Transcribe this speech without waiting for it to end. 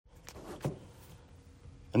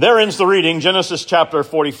And there ends the reading, Genesis chapter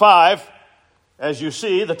 45. As you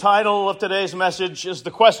see, the title of today's message is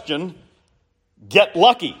the question, Get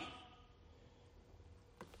Lucky.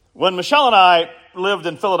 When Michelle and I lived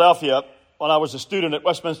in Philadelphia, when I was a student at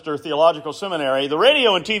Westminster Theological Seminary, the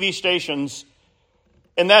radio and TV stations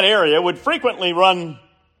in that area would frequently run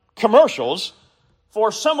commercials for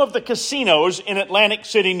some of the casinos in Atlantic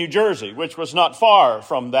City, New Jersey, which was not far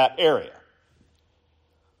from that area.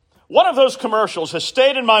 One of those commercials has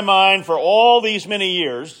stayed in my mind for all these many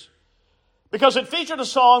years because it featured a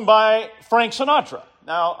song by Frank Sinatra.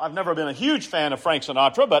 Now, I've never been a huge fan of Frank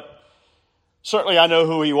Sinatra, but certainly I know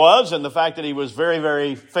who he was and the fact that he was very,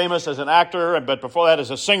 very famous as an actor, but before that as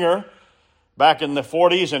a singer back in the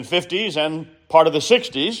 40s and 50s and part of the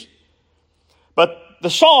 60s. But the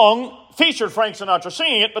song featured Frank Sinatra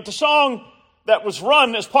singing it, but the song that was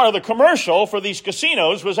run as part of the commercial for these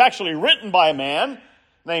casinos was actually written by a man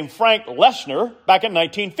named Frank Lesnar back in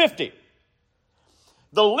 1950.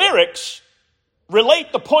 The lyrics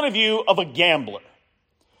relate the point of view of a gambler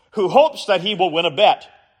who hopes that he will win a bet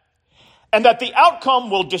and that the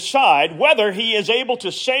outcome will decide whether he is able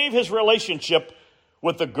to save his relationship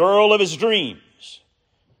with the girl of his dreams.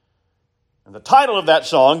 And the title of that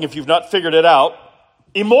song, if you've not figured it out,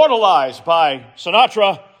 immortalized by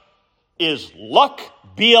Sinatra, is Luck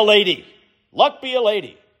Be a Lady. Luck Be a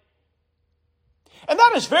Lady. And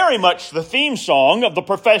that is very much the theme song of the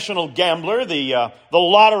professional gambler, the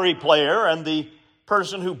lottery player, and the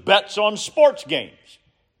person who bets on sports games.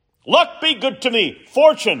 Luck be good to me.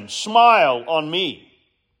 Fortune smile on me.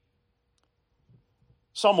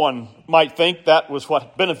 Someone might think that was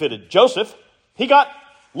what benefited Joseph. He got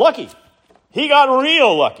lucky. He got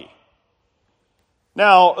real lucky.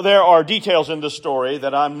 Now, there are details in this story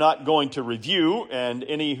that I'm not going to review, and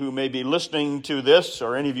any who may be listening to this,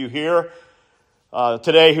 or any of you here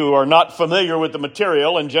today who are not familiar with the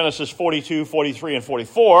material in Genesis 42, 43, and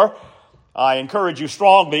 44, I encourage you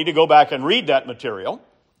strongly to go back and read that material.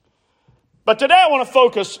 But today I want to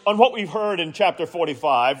focus on what we've heard in chapter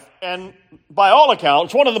 45, and by all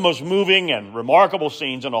accounts, one of the most moving and remarkable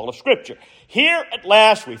scenes in all of Scripture. Here, at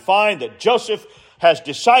last, we find that Joseph has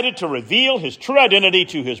decided to reveal his true identity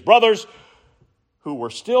to his brothers, who were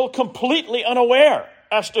still completely unaware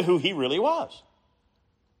as to who he really was.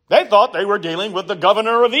 They thought they were dealing with the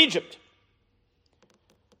governor of Egypt.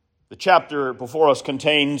 The chapter before us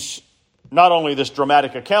contains not only this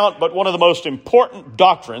dramatic account, but one of the most important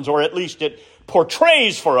doctrines, or at least it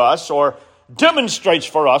portrays for us or demonstrates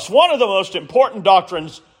for us one of the most important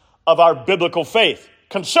doctrines of our biblical faith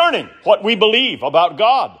concerning what we believe about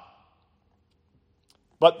God.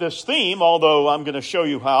 But this theme, although I'm going to show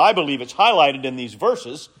you how I believe it's highlighted in these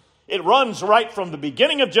verses, it runs right from the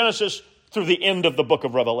beginning of Genesis through the end of the book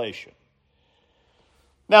of Revelation.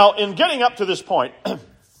 Now, in getting up to this point,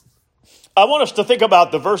 I want us to think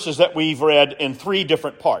about the verses that we've read in three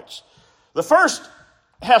different parts. The first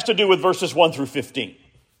has to do with verses 1 through 15.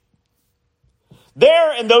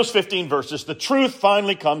 There, in those 15 verses, the truth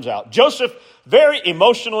finally comes out. Joseph very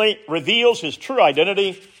emotionally reveals his true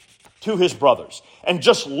identity to his brothers. And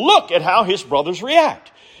just look at how his brothers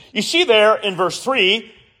react. You see there in verse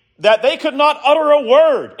 3 that they could not utter a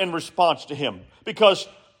word in response to him. Because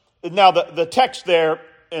now the text there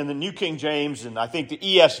in the New King James and I think the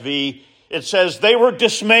ESV, it says they were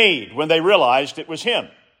dismayed when they realized it was him.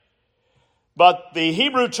 But the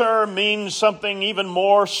Hebrew term means something even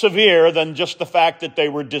more severe than just the fact that they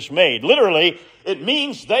were dismayed. Literally, it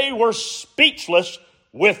means they were speechless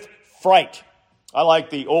with fright. I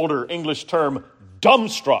like the older English term,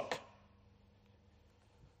 dumbstruck.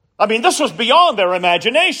 I mean, this was beyond their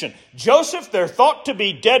imagination. Joseph, their thought to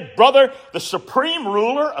be dead brother, the supreme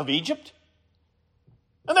ruler of Egypt.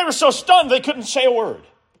 And they were so stunned they couldn't say a word.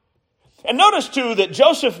 And notice, too, that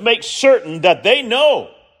Joseph makes certain that they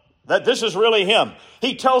know that this is really him.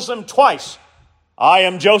 He tells them twice, I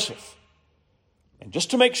am Joseph. And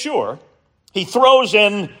just to make sure, he throws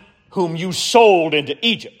in whom you sold into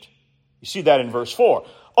Egypt. You see that in verse 4.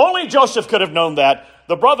 Only Joseph could have known that.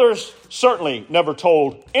 The brothers certainly never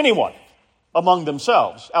told anyone among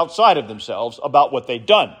themselves, outside of themselves, about what they'd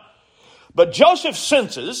done. But Joseph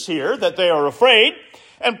senses here that they are afraid,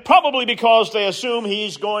 and probably because they assume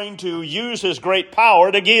he's going to use his great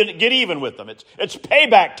power to get even with them. It's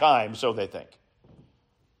payback time, so they think.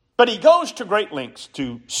 But he goes to great lengths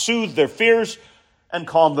to soothe their fears and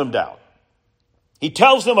calm them down. He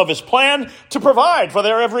tells them of his plan to provide for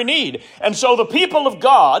their every need. And so the people of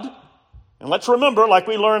God, and let's remember, like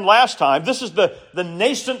we learned last time, this is the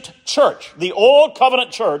nascent church, the old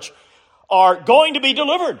covenant church, are going to be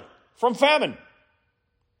delivered from famine.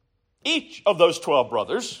 Each of those 12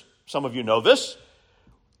 brothers, some of you know this,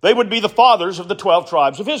 They would be the fathers of the 12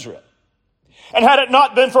 tribes of Israel. And had it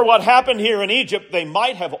not been for what happened here in Egypt, they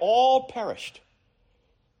might have all perished.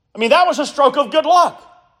 I mean, that was a stroke of good luck.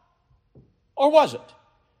 Or was it?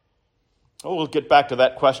 Oh, we'll get back to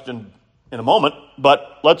that question in a moment,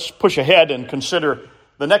 but let's push ahead and consider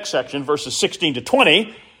the next section, verses 16 to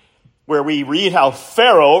 20, where we read how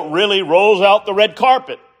Pharaoh really rolls out the red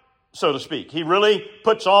carpet, so to speak. He really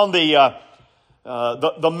puts on the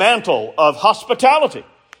mantle of hospitality.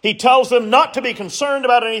 He tells them not to be concerned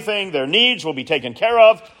about anything. Their needs will be taken care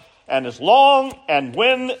of. And as long and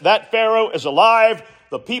when that Pharaoh is alive,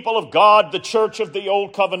 the people of God, the church of the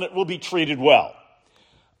old covenant, will be treated well.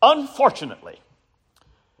 Unfortunately,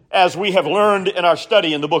 as we have learned in our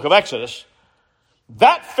study in the book of Exodus,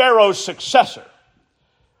 that Pharaoh's successor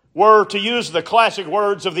were, to use the classic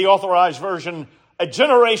words of the Authorized Version, a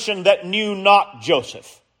generation that knew not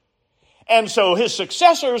Joseph. And so his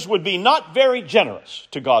successors would be not very generous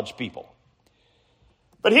to God's people.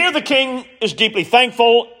 But here the king is deeply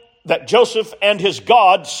thankful that Joseph and his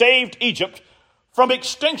God saved Egypt from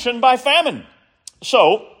extinction by famine.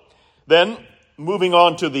 So then, moving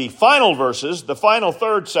on to the final verses, the final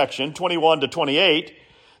third section, 21 to 28,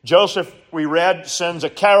 Joseph, we read, sends a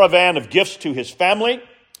caravan of gifts to his family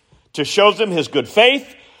to show them his good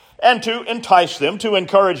faith and to entice them, to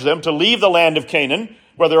encourage them to leave the land of Canaan,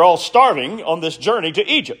 where they're all starving, on this journey to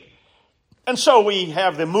Egypt. And so we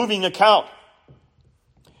have the moving account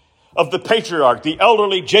of the patriarch, the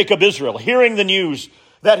elderly Jacob Israel, hearing the news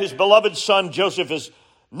that his beloved son Joseph is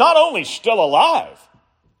not only still alive,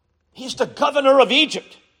 he's the governor of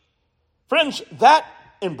Egypt. Friends, that,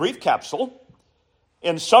 in brief capsule,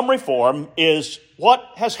 in summary form, is what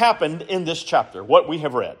has happened in this chapter, what we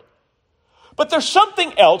have read. But there's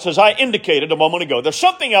something else, as I indicated a moment ago, there's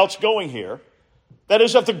something else going here that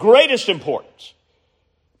is of the greatest importance.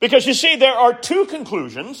 Because you see, there are two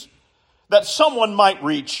conclusions that someone might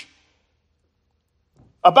reach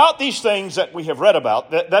about these things that we have read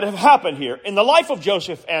about, that have happened here in the life of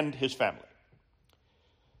Joseph and his family.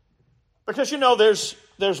 Because, you know, there's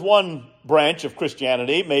one branch of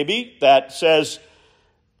Christianity, maybe, that says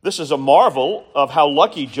this is a marvel of how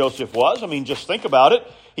lucky Joseph was. I mean, just think about it.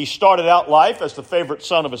 He started out life as the favorite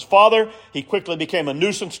son of his father. He quickly became a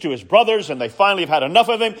nuisance to his brothers, and they finally have had enough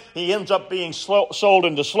of him. He ends up being sold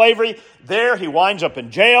into slavery. There he winds up in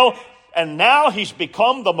jail, and now he's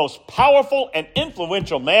become the most powerful and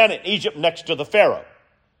influential man in Egypt next to the Pharaoh.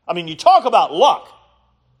 I mean, you talk about luck.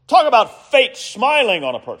 Talk about fate smiling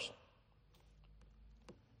on a person.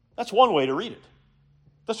 That's one way to read it.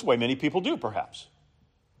 That's the way many people do, perhaps.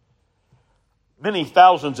 Many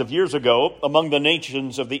thousands of years ago, among the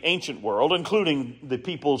nations of the ancient world, including the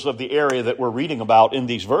peoples of the area that we're reading about in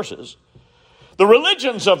these verses, the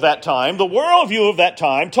religions of that time, the worldview of that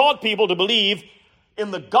time, taught people to believe in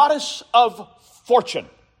the goddess of fortune.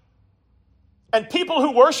 And people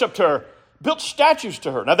who worshiped her built statues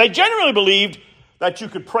to her. Now, they generally believed that you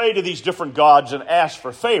could pray to these different gods and ask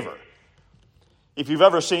for favor. If you've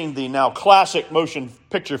ever seen the now classic motion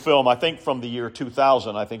picture film, I think from the year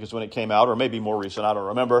 2000, I think is when it came out, or maybe more recent, I don't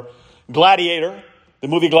remember, Gladiator, the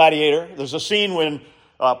movie Gladiator, there's a scene when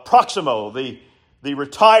Proximo, the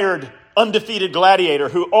retired undefeated gladiator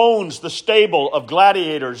who owns the stable of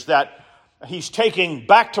gladiators that he's taking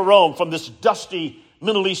back to Rome from this dusty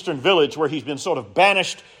Middle Eastern village where he's been sort of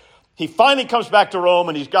banished. He finally comes back to Rome,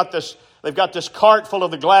 and they've got this cart full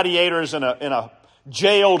of the gladiators in a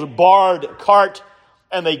jailed, barred cart,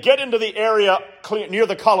 and they get into the area near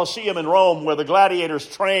the Colosseum in Rome where the gladiators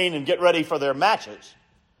train and get ready for their matches.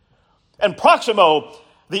 And Proximo,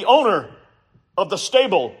 the owner of the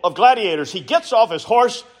stable of gladiators, he gets off his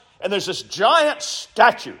horse, and there's this giant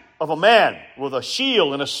statue of a man with a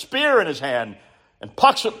shield and a spear in his hand. And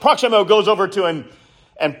Proximo goes over to him,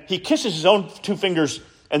 and he kisses his own two fingers,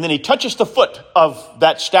 and then he touches the foot of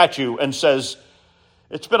that statue and says,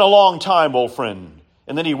 "It's been a long time, old friend."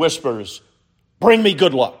 And then he whispers, "Bring me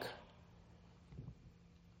good luck."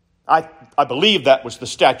 I believe that was the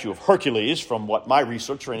statue of Hercules, from what my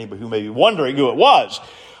research, or anybody who may be wondering who it was.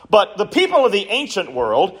 But the people of the ancient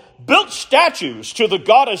world built statues to the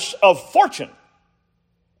goddess of fortune,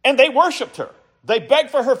 and they worshipped her. They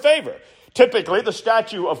begged for her favor. Typically, the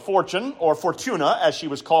statue of Fortune, or Fortuna, as she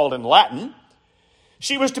was called in Latin,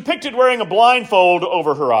 she was depicted wearing a blindfold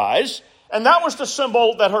over her eyes, and that was the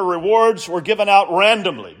symbol that her rewards were given out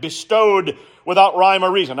randomly, bestowed without rhyme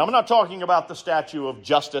or reason. I'm not talking about the statue of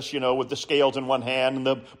Justice, with the scales in one hand and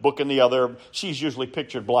the book in the other. She's usually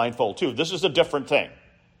pictured blindfold too. This is a different thing.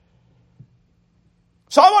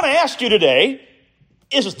 So I want to ask you today,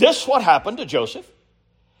 is this what happened to Joseph?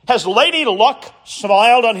 Has Lady Luck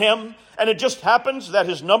smiled on him and it just happens that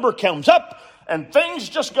his number comes up and things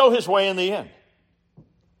just go his way in the end?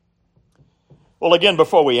 Well, again,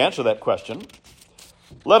 before we answer that question,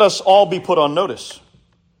 let us all be put on notice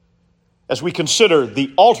as we consider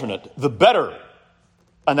the alternate, the better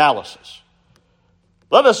analysis.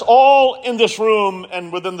 Let us all in this room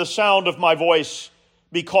and within the sound of my voice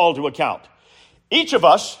be called to account. Each of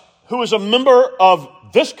us who is a member of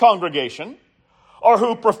this congregation or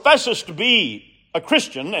who professes to be a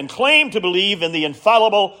Christian and claim to believe in the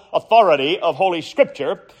infallible authority of Holy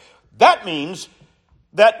Scripture, that means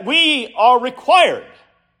that we are required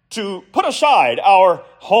to put aside our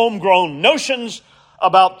homegrown notions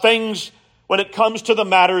about things when it comes to the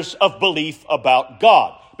matters of belief about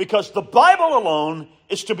God. Because the Bible alone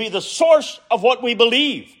is to be the source of what we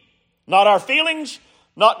believe. Not our feelings,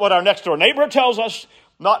 not what our next door neighbor tells us,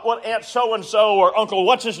 not what Aunt so-and-so or Uncle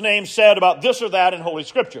what's-his-name said about this or that in Holy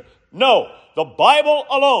Scripture. No, the Bible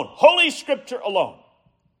alone, Holy Scripture alone.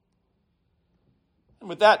 And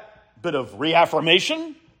with that bit of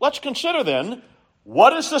reaffirmation, let's consider then,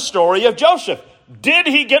 what is the story of Joseph? Did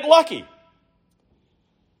he get lucky?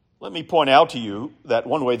 Let me point out to you that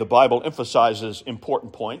one way the Bible emphasizes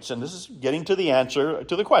important points, and this is getting to the answer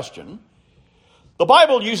to the question, the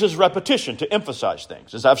Bible uses repetition to emphasize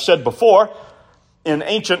things. As I've said before, in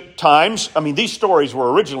ancient times, these stories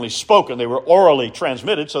were originally spoken. They were orally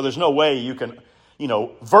transmitted, so there's no way you can,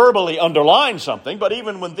 verbally underline something. But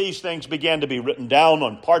even when these things began to be written down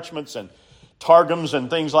on parchments and targums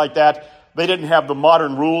and things like that, they didn't have the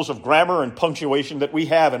modern rules of grammar and punctuation that we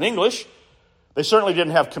have in English. They certainly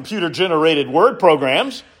didn't have computer-generated word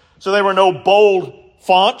programs, so there were no bold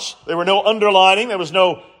fonts, there were no underlining, there was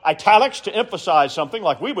no italics to emphasize something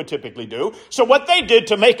like we would typically do. So what they did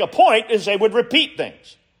to make a point is they would repeat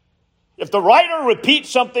things. If the writer repeats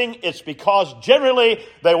something, it's because generally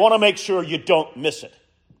they want to make sure you don't miss it.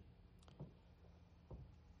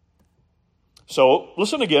 So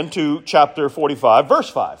listen again to chapter 45, verse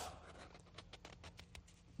 5.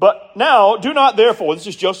 But now, do not therefore, this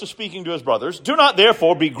is Joseph speaking to his brothers, do not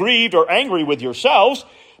therefore be grieved or angry with yourselves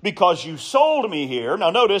because you sold me here. Now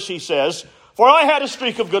notice he says, for I had a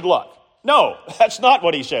streak of good luck. No, that's not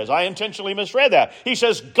what he says. I intentionally misread that. He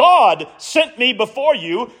says, God sent me before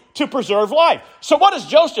you to preserve life. So what does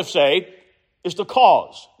Joseph say is the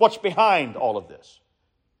cause? What's behind all of this?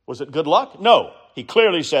 Was it good luck? No. He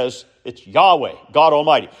clearly says it's Yahweh, God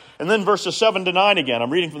Almighty. And then verses 7 to 9 again.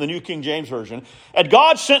 I'm reading from the New King James Version. And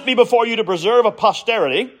God sent me before you to preserve a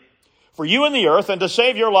posterity for you in the earth and to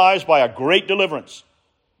save your lives by a great deliverance.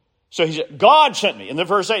 So he said, God sent me. And then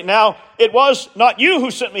verse 8, now it was not you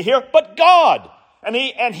who sent me here, but God. And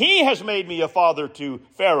he has made me a father to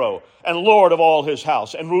Pharaoh and Lord of all his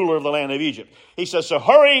house and ruler of the land of Egypt. He says, so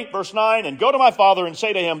hurry, verse 9, and go to my father and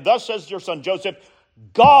say to him, thus says your son Joseph,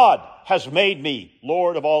 God has made me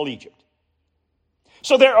Lord of all Egypt.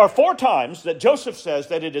 So there are 4 times that Joseph says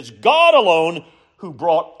that it is God alone who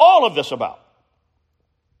brought all of this about.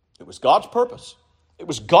 It was God's purpose. It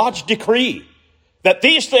was God's decree that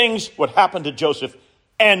these things would happen to Joseph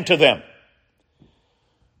and to them.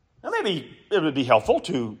 Now maybe it would be helpful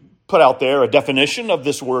to put out there a definition of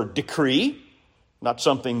this word decree, not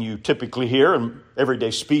something you typically hear in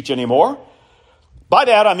everyday speech anymore. By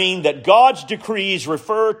that I mean that God's decrees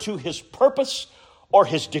refer to his purpose or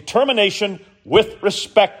his determination with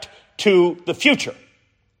respect to the future.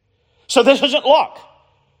 So this isn't luck.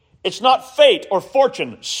 It's not fate or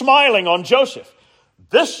fortune smiling on Joseph.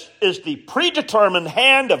 This is the predetermined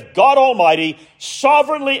hand of God Almighty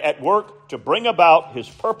sovereignly at work to bring about his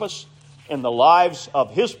purpose in the lives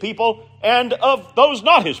of his people and of those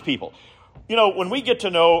not his people. You know, when we get to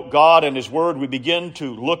know God and his word, we begin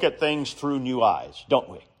to look at things through new eyes, don't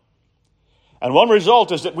we? And one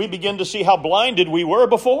result is that we begin to see how blinded we were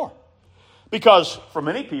before. Because for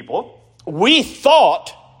many people, we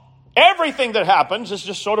thought everything that happens is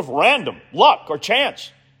just sort of random, luck or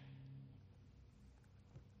chance.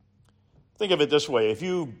 Think of it this way. If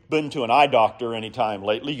you've been to an eye doctor any time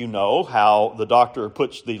lately, you know how the doctor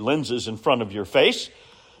puts the lenses in front of your face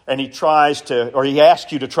and he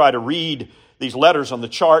asks you to try to read these letters on the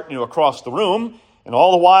chart, across the room. And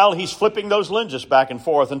all the while he's flipping those lenses back and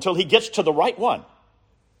forth until he gets to the right one.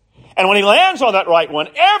 And when he lands on that right one,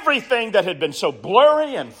 everything that had been so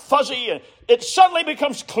blurry and fuzzy, it suddenly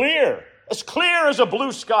becomes clear as a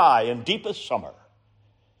blue sky in deepest summer.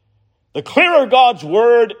 The clearer God's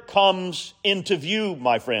word comes into view,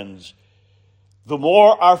 my friends, the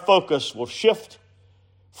more our focus will shift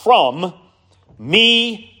from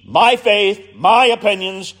me, my faith, my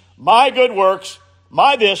opinions, my good works,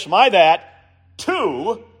 my this, my that,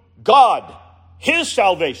 to God, his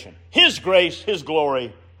salvation, his grace, his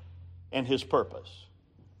glory, and his purpose.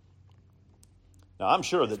 Now, I'm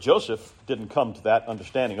sure that Joseph didn't come to that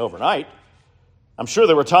understanding overnight. I'm sure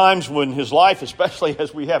there were times when his life, especially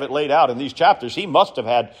as we have it laid out in these chapters, he must have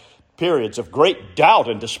had periods of great doubt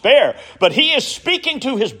and despair. But he is speaking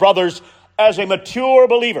to his brothers as a mature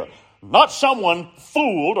believer, not someone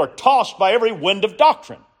fooled or tossed by every wind of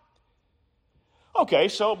doctrine. Okay,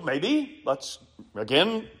 so maybe, let's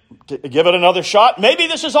again give it another shot. Maybe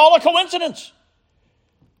this is all a coincidence.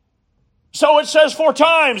 So it says 4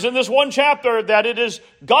 times in this one chapter that it is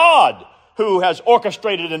God who has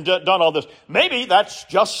orchestrated and done all this. Maybe that's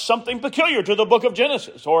just something peculiar to the book of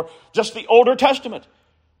Genesis or just the Older Testament.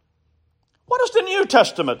 What does the New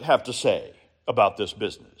Testament have to say about this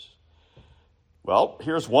business? Well,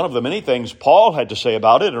 here's one of the many things Paul had to say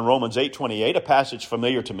about it in Romans 8:28, a passage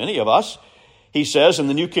familiar to many of us. He says in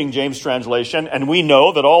the New King James translation, and we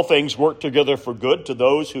know that all things work together for good to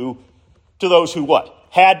those who what?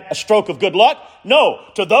 Had a stroke of good luck? No,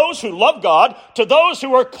 to those who love God, to those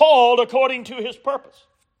who are called according to his purpose.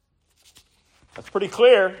 That's pretty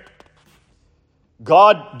clear.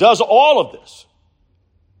 God does all of this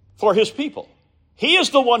for his people. He is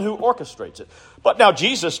the one who orchestrates it. But now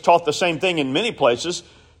Jesus taught the same thing in many places.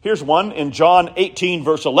 Here's one in John 18,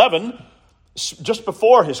 verse 11, just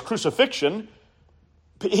before his crucifixion.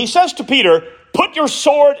 He says to Peter, put your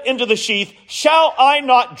sword into the sheath. Shall I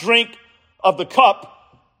not drink of the cup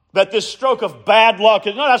that this stroke of bad luck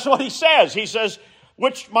is? No, that's what he says. He says,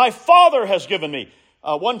 which my Father has given me.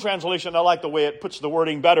 One translation, I like the way it puts the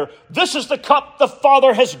wording better. This is the cup the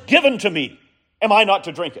Father has given to me. Am I not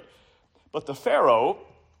to drink it? But the Pharaoh,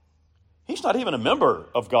 he's not even a member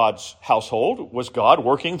of God's household. Was God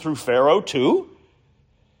working through Pharaoh too?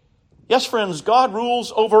 Yes, friends, God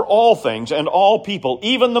rules over all things and all people,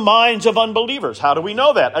 even the minds of unbelievers. How do we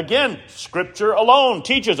know that? Again, Scripture alone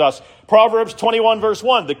teaches us. Proverbs 21, verse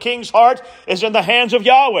 1, the king's heart is in the hands of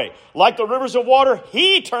Yahweh. Like the rivers of water,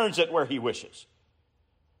 he turns it where he wishes.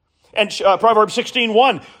 And Proverbs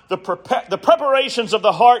 16:1, the preparations of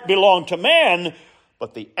the heart belong to man,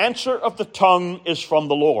 but the answer of the tongue is from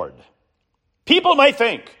the Lord. People may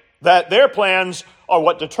think that their plans are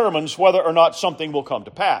what determines whether or not something will come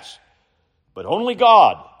to pass. But only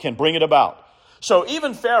God can bring it about. So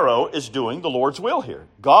even Pharaoh is doing the Lord's will here.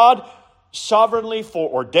 God sovereignly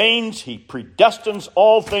foreordains, he predestines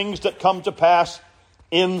all things that come to pass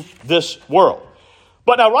in this world.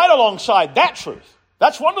 But now right alongside that truth,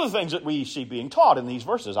 that's one of the things that we see being taught in these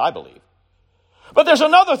verses, I believe. But there's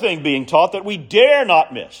another thing being taught that we dare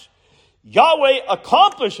not miss. Yahweh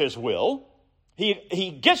accomplishes his will.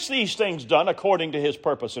 He gets these things done according to his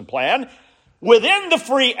purpose and plan within the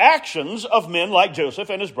free actions of men like Joseph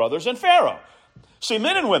and his brothers and Pharaoh. See,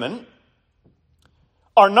 men and women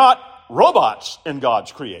are not robots in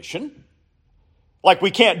God's creation. Like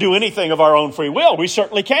we can't do anything of our own free will. We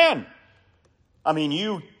certainly can. I mean,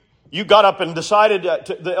 you got up and decided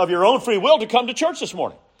of your own free will to come to church this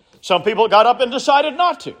morning. Some people got up and decided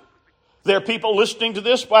not to. There are people listening to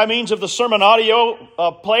this by means of the sermon audio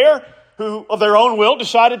player who, of their own will,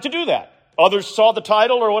 decided to do that. Others saw the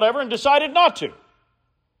title or whatever and decided not to.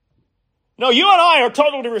 No, you and I are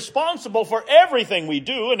totally responsible for everything we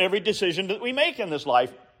do and every decision that we make in this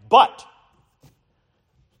life. But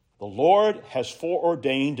the Lord has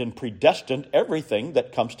foreordained and predestined everything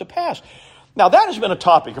that comes to pass. Now, that has been a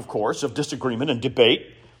topic, of course, of disagreement and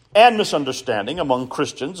debate and misunderstanding among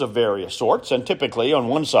Christians of various sorts. And typically, on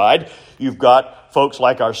one side, you've got folks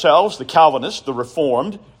like ourselves, the Calvinists, the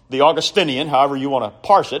Reformed, the Augustinian, however you want to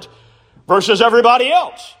parse it, versus everybody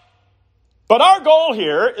else. But our goal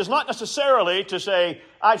here is not necessarily to say,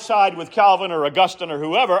 I side with Calvin or Augustine or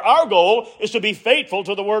whoever. Our goal is to be faithful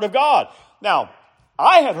to the Word of God. Now,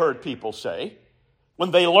 I have heard people say,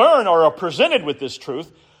 when they learn or are presented with this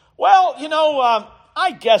truth, well,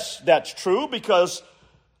 I guess that's true because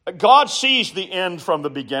God sees the end from the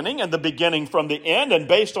beginning and the beginning from the end, and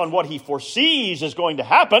based on what he foresees is going to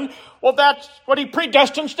happen, well, that's what he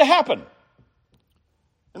predestines to happen.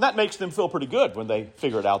 And that makes them feel pretty good when they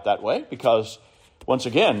figure it out that way, because, once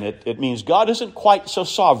again, it means God isn't quite so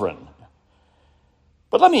sovereign.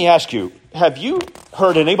 But let me ask you, have you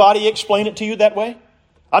heard anybody explain it to you that way?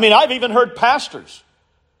 I mean, I've even heard pastors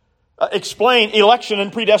explain election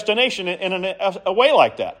and predestination in a way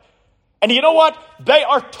like that. And you know what? They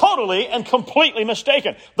are totally and completely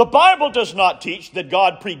mistaken. The Bible does not teach that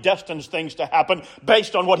God predestines things to happen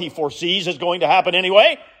based on what he foresees is going to happen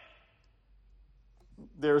anyway.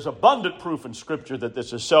 There's abundant proof in Scripture that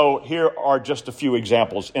this is so. Here are just a few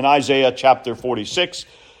examples. In Isaiah chapter 46,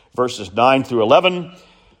 verses 9 through 11,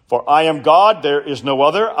 for I am God, there is no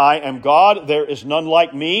other. I am God, there is none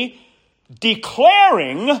like me,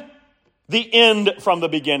 declaring the end from the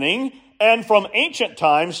beginning, and from ancient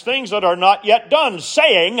times things that are not yet done,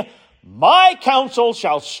 saying, my counsel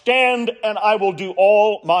shall stand, and I will do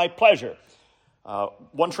all my pleasure.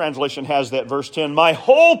 One translation has that verse 10, my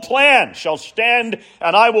whole plan shall stand,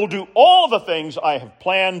 and I will do all the things I have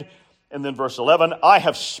planned. And then verse 11, I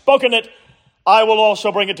have spoken it, I will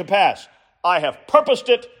also bring it to pass. I have purposed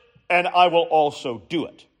it, and I will also do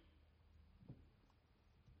it.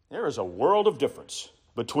 There is a world of difference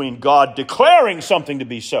between God declaring something to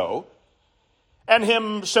be so and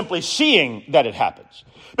him simply seeing that it happens.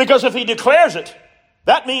 Because if he declares it,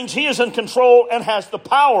 that means he is in control and has the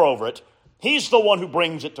power over it. He's the one who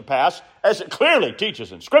brings it to pass, as it clearly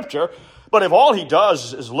teaches in Scripture. But if all he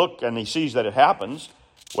does is look and he sees that it happens,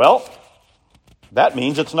 well, that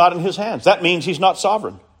means it's not in his hands. That means he's not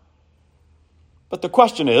sovereign. But the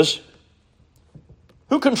question is,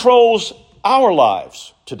 who controls our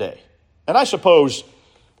lives today? And I suppose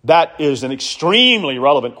that is an extremely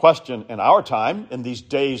relevant question in our time, in these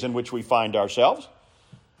days in which we find ourselves.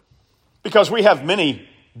 Because we have many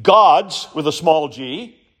gods with a small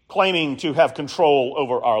g claiming to have control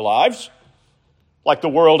over our lives, like the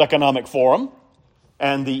World Economic Forum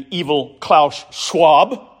and the evil Klaus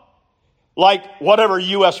Schwab, like whatever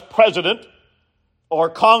U.S. president or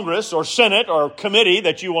Congress or Senate or committee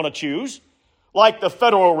that you want to choose, like the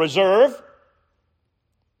Federal Reserve,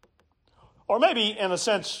 or maybe in a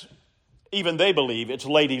sense, even they believe it's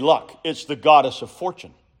Lady Luck. It's the goddess of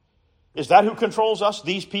fortune. Is that who controls us,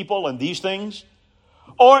 these people and these things?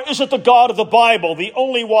 Or is it the God of the Bible, the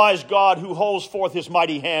only wise God who holds forth his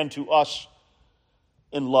mighty hand to us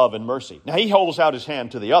in love and mercy? Now, he holds out his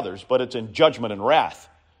hand to the others, but it's in judgment and wrath.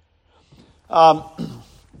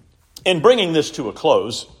 In bringing this to a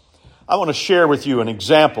close, I want to share with you an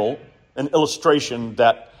example, an illustration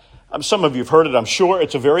that some of you have heard it, I'm sure.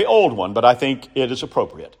 It's a very old one, but I think it is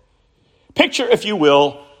appropriate. Picture, if you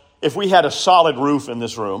will, if we had a solid roof in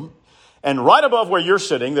this room, and right above where you're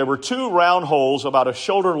sitting, there were two round holes about a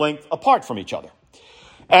shoulder length apart from each other.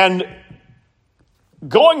 And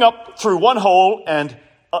going up through one hole and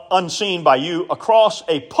unseen by you across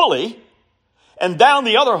a pulley and down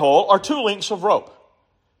the other hole are two lengths of rope.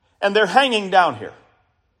 And they're hanging down here.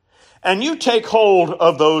 And you take hold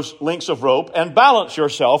of those lengths of rope and balance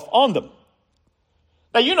yourself on them.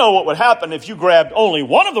 Now, you know what would happen if you grabbed only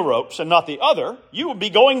one of the ropes and not the other. You would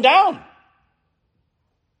be going down.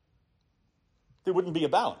 There wouldn't be a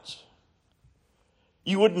balance.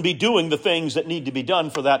 You wouldn't be doing the things that need to be done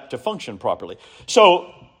for that to function properly.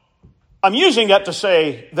 So, I'm using that to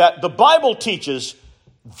say that the Bible teaches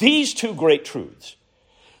these two great truths.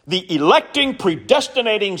 The electing,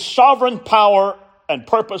 predestinating, sovereign power and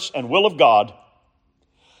purpose and will of God,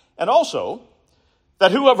 and also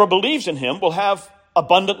that whoever believes in him will have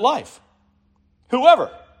abundant life. Whoever,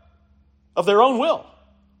 of their own will.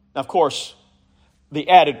 Now, of course, the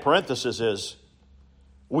added parenthesis is,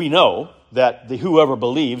 we know that the whoever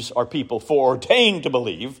believes are people foreordained to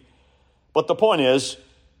believe, but the point is,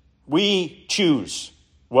 we choose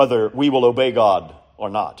whether we will obey God or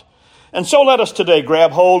not. And so let us today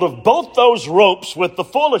grab hold of both those ropes with the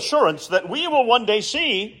full assurance that we will one day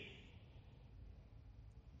see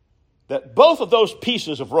that both of those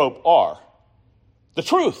pieces of rope are the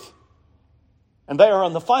truth. And they are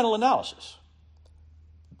in the final analysis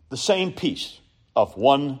the same piece of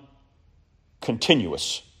one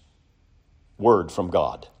continuous word from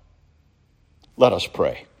God. Let us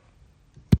pray.